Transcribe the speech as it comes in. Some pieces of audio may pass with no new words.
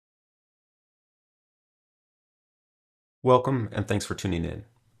Welcome, and thanks for tuning in.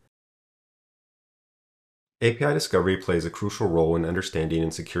 API discovery plays a crucial role in understanding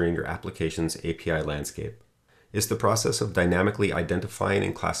and securing your application's API landscape. It's the process of dynamically identifying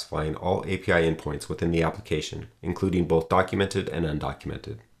and classifying all API endpoints within the application, including both documented and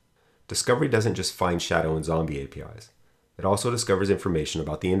undocumented. Discovery doesn't just find shadow and zombie APIs. It also discovers information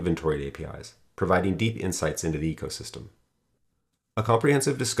about the inventoried APIs, providing deep insights into the ecosystem. A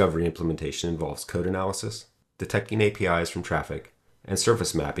comprehensive discovery implementation involves code analysis, detecting APIs from traffic, and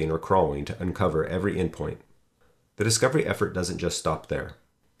surface mapping or crawling to uncover every endpoint. The discovery effort doesn't just stop there.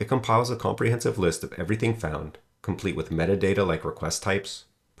 It compiles a comprehensive list of everything found, complete with metadata like request types,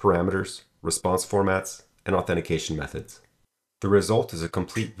 parameters, response formats, and authentication methods. The result is a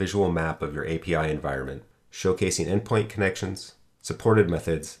complete visual map of your API environment, showcasing endpoint connections, supported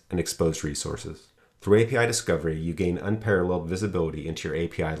methods, and exposed resources. Through API discovery, you gain unparalleled visibility into your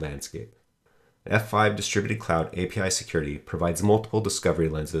API landscape. F5 Distributed Cloud API Security provides multiple discovery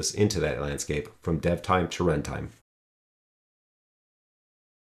lenses into that landscape from dev time to runtime.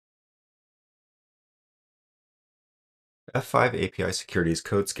 F5 API Security's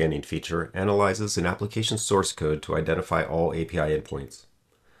code scanning feature analyzes an application source code to identify all API endpoints.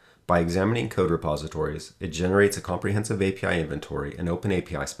 By examining code repositories, it generates a comprehensive API inventory and open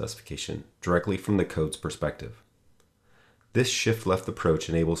API specification directly from the code's perspective. This shift-left approach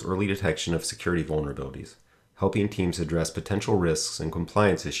enables early detection of security vulnerabilities, helping teams address potential risks and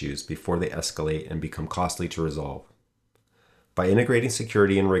compliance issues before they escalate and become costly to resolve. By integrating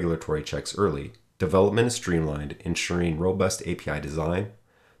security and regulatory checks early, development is streamlined, ensuring robust API design,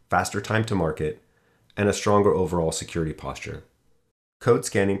 faster time to market, and a stronger overall security posture. Code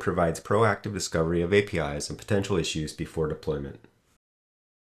scanning provides proactive discovery of APIs and potential issues before deployment.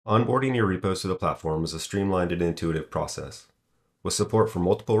 Onboarding your repos to the platform is a streamlined and intuitive process. With support for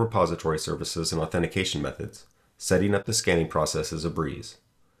multiple repository services and authentication methods, setting up the scanning process is a breeze.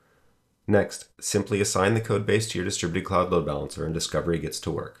 Next, simply assign the code base to your distributed cloud load balancer and discovery gets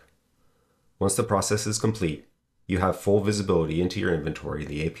to work. Once the process is complete, you have full visibility into your inventory in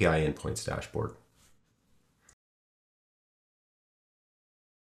the API endpoints dashboard.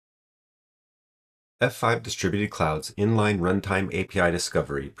 F5 Distributed Cloud's inline runtime API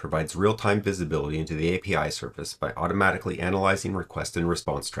discovery provides real-time visibility into the API surface by automatically analyzing request and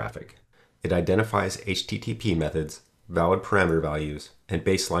response traffic. It identifies HTTP methods, valid parameter values, and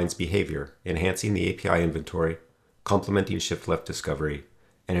baselines behavior, enhancing the API inventory, complementing shift-left discovery,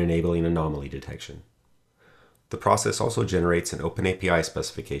 and enabling anomaly detection. The process also generates an open API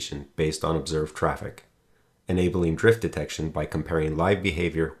specification based on observed traffic, enabling drift detection by comparing live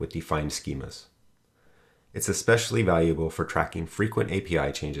behavior with defined schemas. It's especially valuable for tracking frequent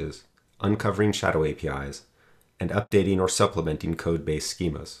API changes, uncovering shadow APIs, and updating or supplementing code-based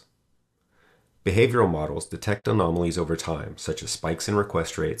schemas. Behavioral models detect anomalies over time, such as spikes in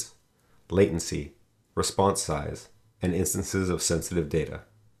request rates, latency, response size, and instances of sensitive data.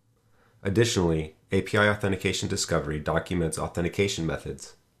 Additionally, API authentication discovery documents authentication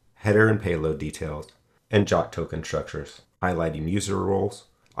methods, header and payload details, and JOT token structures, highlighting user roles,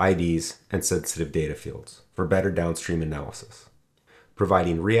 IDs, and sensitive data fields for better downstream analysis,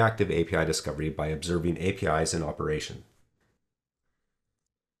 providing reactive API discovery by observing APIs in operation.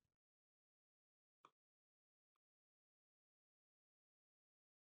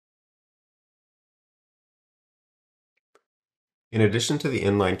 In addition to the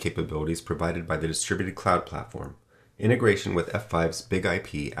inline capabilities provided by the Distributed Cloud Platform, integration with F5's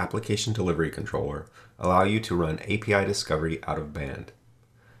BigIP Application Delivery Controller allow you to run API discovery out of band.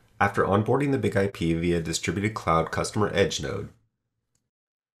 After onboarding the BigIP via Distributed Cloud Customer Edge node,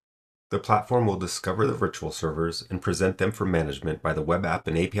 the platform will discover the virtual servers and present them for management by the Web App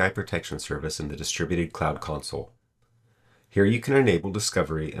and API Protection Service in the Distributed Cloud Console. Here you can enable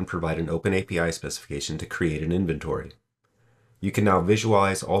discovery and provide an open API specification to create an inventory. You can now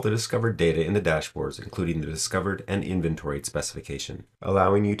visualize all the discovered data in the dashboards, including the discovered and inventoried specification,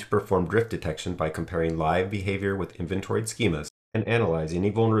 allowing you to perform drift detection by comparing live behavior with inventoried schemas and analyze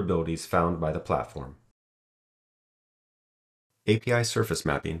any vulnerabilities found by the platform. API surface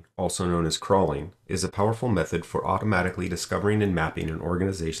mapping, also known as crawling, is a powerful method for automatically discovering and mapping an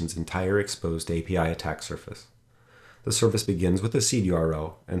organization's entire exposed API attack surface. The service begins with a seed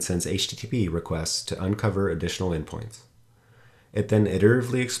URL and sends HTTP requests to uncover additional endpoints. It then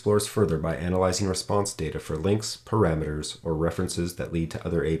iteratively explores further by analyzing response data for links, parameters, or references that lead to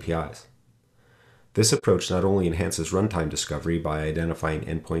other APIs. This approach not only enhances runtime discovery by identifying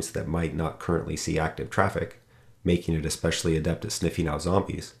endpoints that might not currently see active traffic, making it especially adept at sniffing out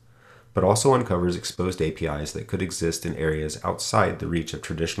zombies, but also uncovers exposed APIs that could exist in areas outside the reach of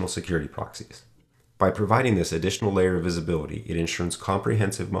traditional security proxies. By providing this additional layer of visibility, it ensures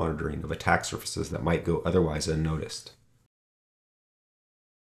comprehensive monitoring of attack surfaces that might go otherwise unnoticed.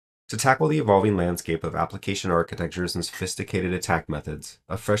 To tackle the evolving landscape of application architectures and sophisticated attack methods,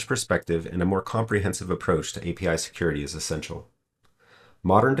 a fresh perspective and a more comprehensive approach to API security is essential.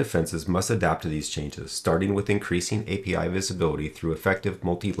 Modern defenses must adapt to these changes, starting with increasing API visibility through effective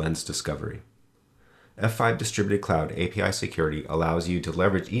multi-lens discovery. F5 Distributed Cloud API Security allows you to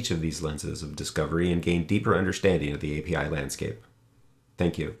leverage each of these lenses of discovery and gain deeper understanding of the API landscape.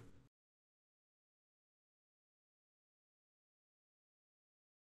 Thank you.